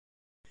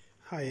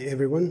Hi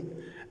everyone,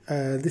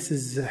 this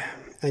is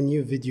a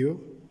new video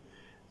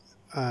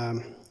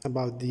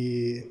about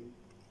the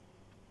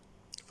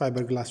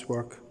fiberglass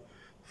work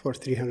for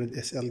 300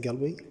 SL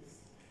Gullwing.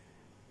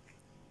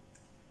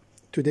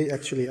 Today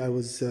actually I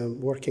was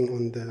working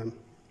on the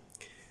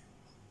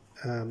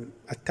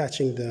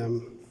attaching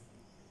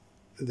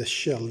the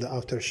shell, the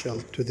outer shell,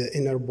 to the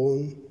inner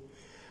bone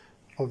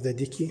of the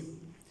dicky.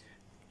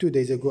 2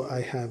 days ago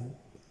I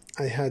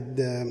had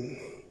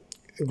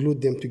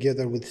glued them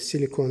together with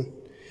silicone.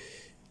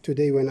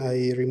 Today when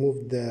I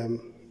removed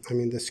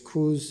the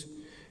screws,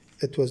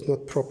 it was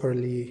not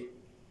properly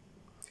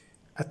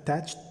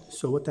attached.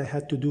 So what I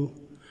had to do,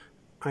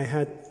 I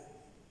had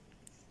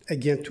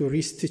again to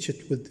restitch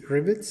it with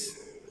rivets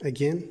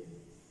again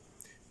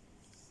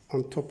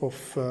on top of,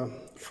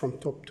 from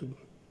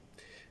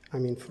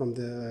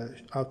the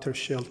outer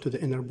shell to the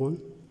inner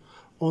bone,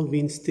 all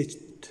being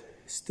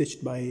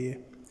stitched by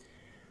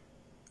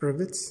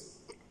rivets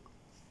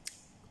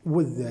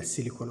with the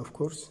silicone, of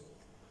course.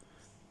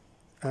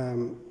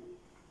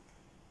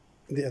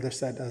 The other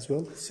side as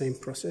well, same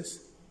process.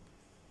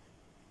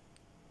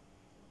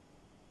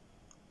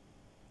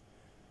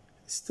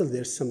 Still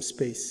there's some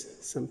space,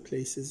 some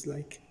places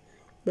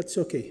but it's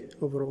okay,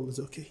 overall it's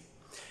okay.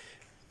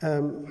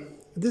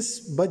 This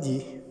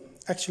body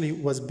actually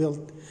was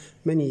built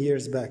many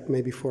years back,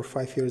 maybe 4 or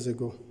 5 years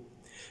ago.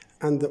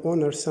 And the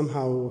owner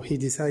somehow, he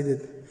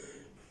decided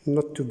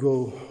not to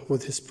go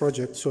with his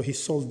project, so he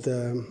sold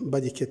the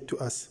body kit to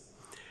us.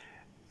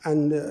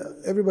 And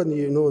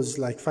everybody knows,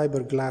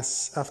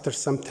 fiberglass, after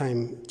some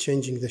time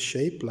changing the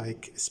shape,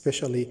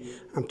 especially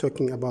I'm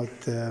talking about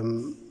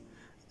the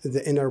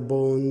inner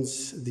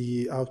bones,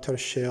 the outer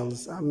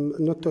shells. I'm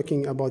not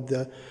talking about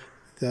the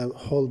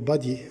whole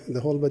body.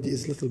 The whole body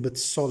is a little bit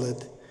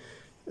solid.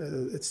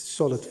 It's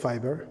solid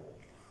fiber.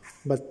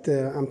 But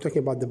I'm talking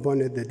about the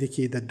bonnet, the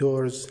dicky, the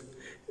doors.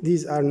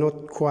 These are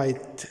not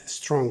quite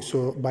strong.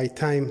 So by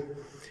time,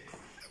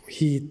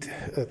 heat,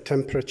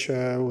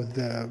 temperature, with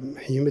the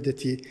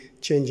humidity,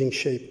 changing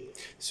shape.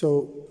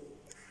 So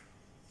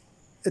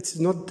it's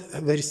not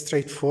a very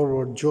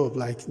straightforward job,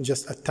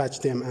 just attach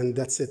them and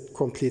that's it,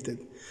 completed.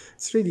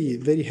 It's really a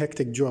very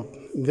hectic job,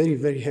 very,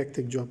 very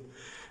hectic job.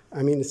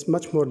 It's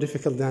much more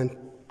difficult than,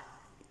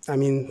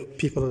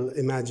 people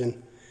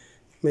imagine.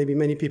 Maybe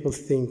many people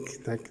think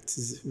it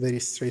is very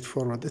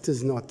straightforward. It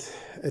is not.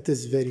 It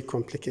is very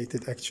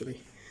complicated, actually.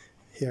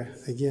 Here,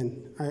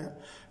 again,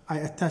 I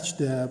attached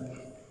the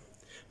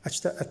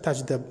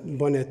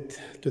bonnet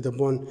to the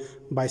bone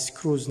by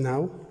screws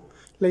now.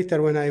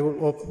 Later, when I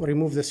will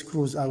remove the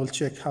screws, I will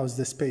check how's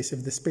the space.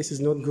 If the space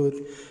is not good,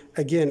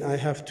 again, I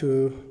have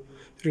to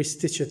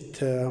restitch it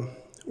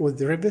with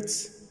the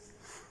rivets.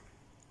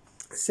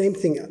 Same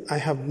thing I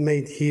have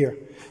made here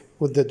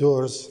with the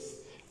doors.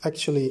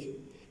 Actually,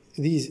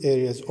 these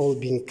areas all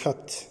being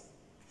cut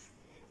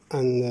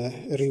and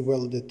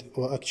rewelded,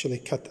 or actually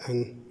cut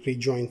and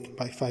rejoined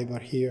by fiber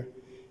here.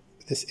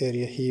 This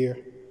area here.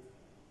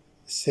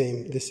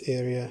 Same, this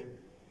area,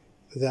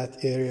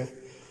 that area,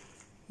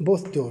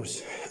 both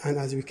doors. And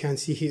as we can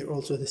see here,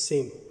 also the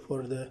same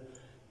for the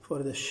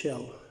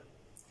shell.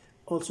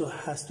 Also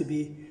has to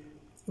be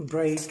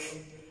break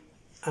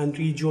and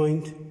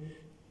rejoined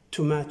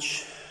to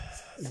match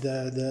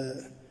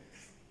the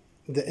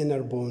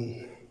inner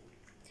bone.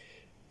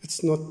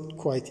 It's not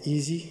quite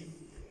easy.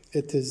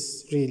 It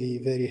is really a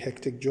very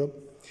hectic job.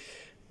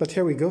 But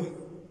here we go.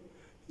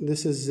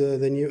 This is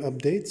the new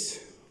updates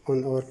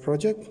on our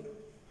project.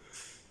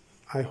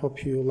 I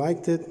hope you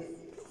liked it.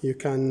 You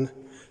can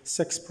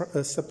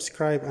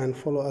subscribe and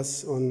follow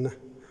us on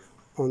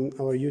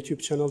our YouTube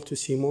channel to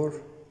see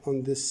more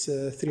on this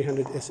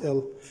 300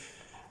 SL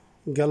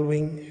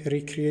Gullwing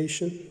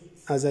recreation.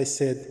 As I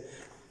said,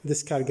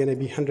 this car gonna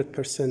be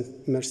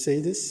 100%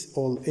 Mercedes,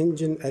 all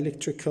engine,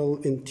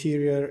 electrical,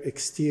 interior,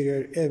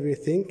 exterior,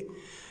 everything.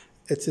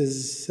 It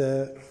is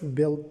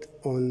built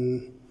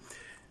on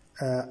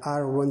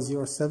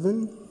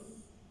R107.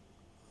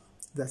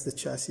 That's the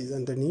chassis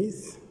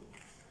underneath.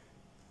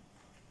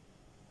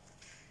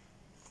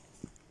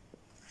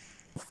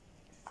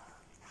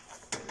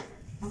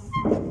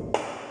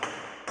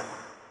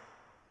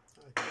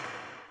 I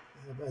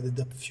have added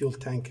the fuel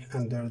tank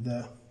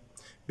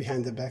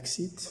behind the back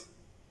seat.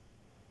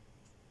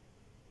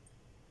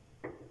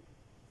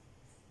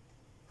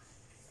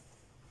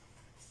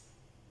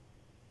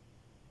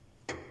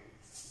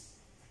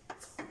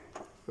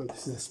 And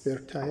this is a spare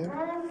tire.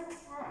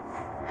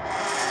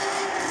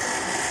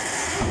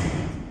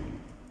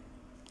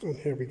 And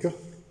here we go.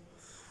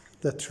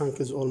 The trunk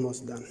is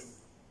almost done.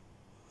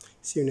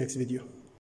 See you next video.